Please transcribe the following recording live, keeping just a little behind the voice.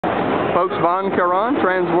folks, Von Charon,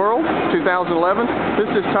 Transworld, 2011.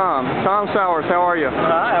 This is Tom. Tom Sowers, how are you?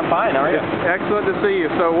 Hi, I'm fine. How are you? Excellent to see you.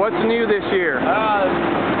 So what's new this year?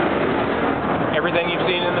 Everything you've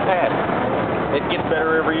seen in the past. It gets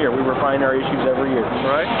better every year. We refine our issues every year.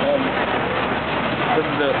 Right. This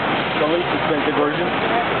is the least expensive version.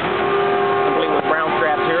 Complete with brown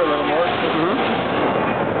straps here, a little more.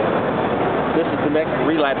 This is the next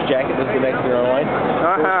relapse jacket. This is the next Charon line.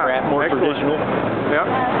 More strap, more traditional. Yep.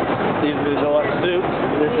 These are the deluxe suits.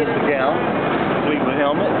 This is the gown, complete with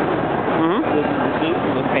helmet. This is the suit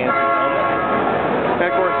with pants and helmet. And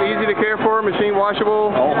of course, easy to care for, machine washable.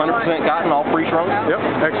 All 100% cotton, all pre-shrunk. Yep,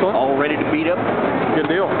 excellent. All ready to beat up. Good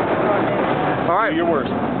deal. All right. Do your worst.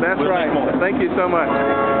 That's right. Thank you so much.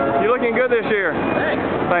 You're looking good this year. Thanks.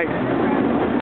 Thanks.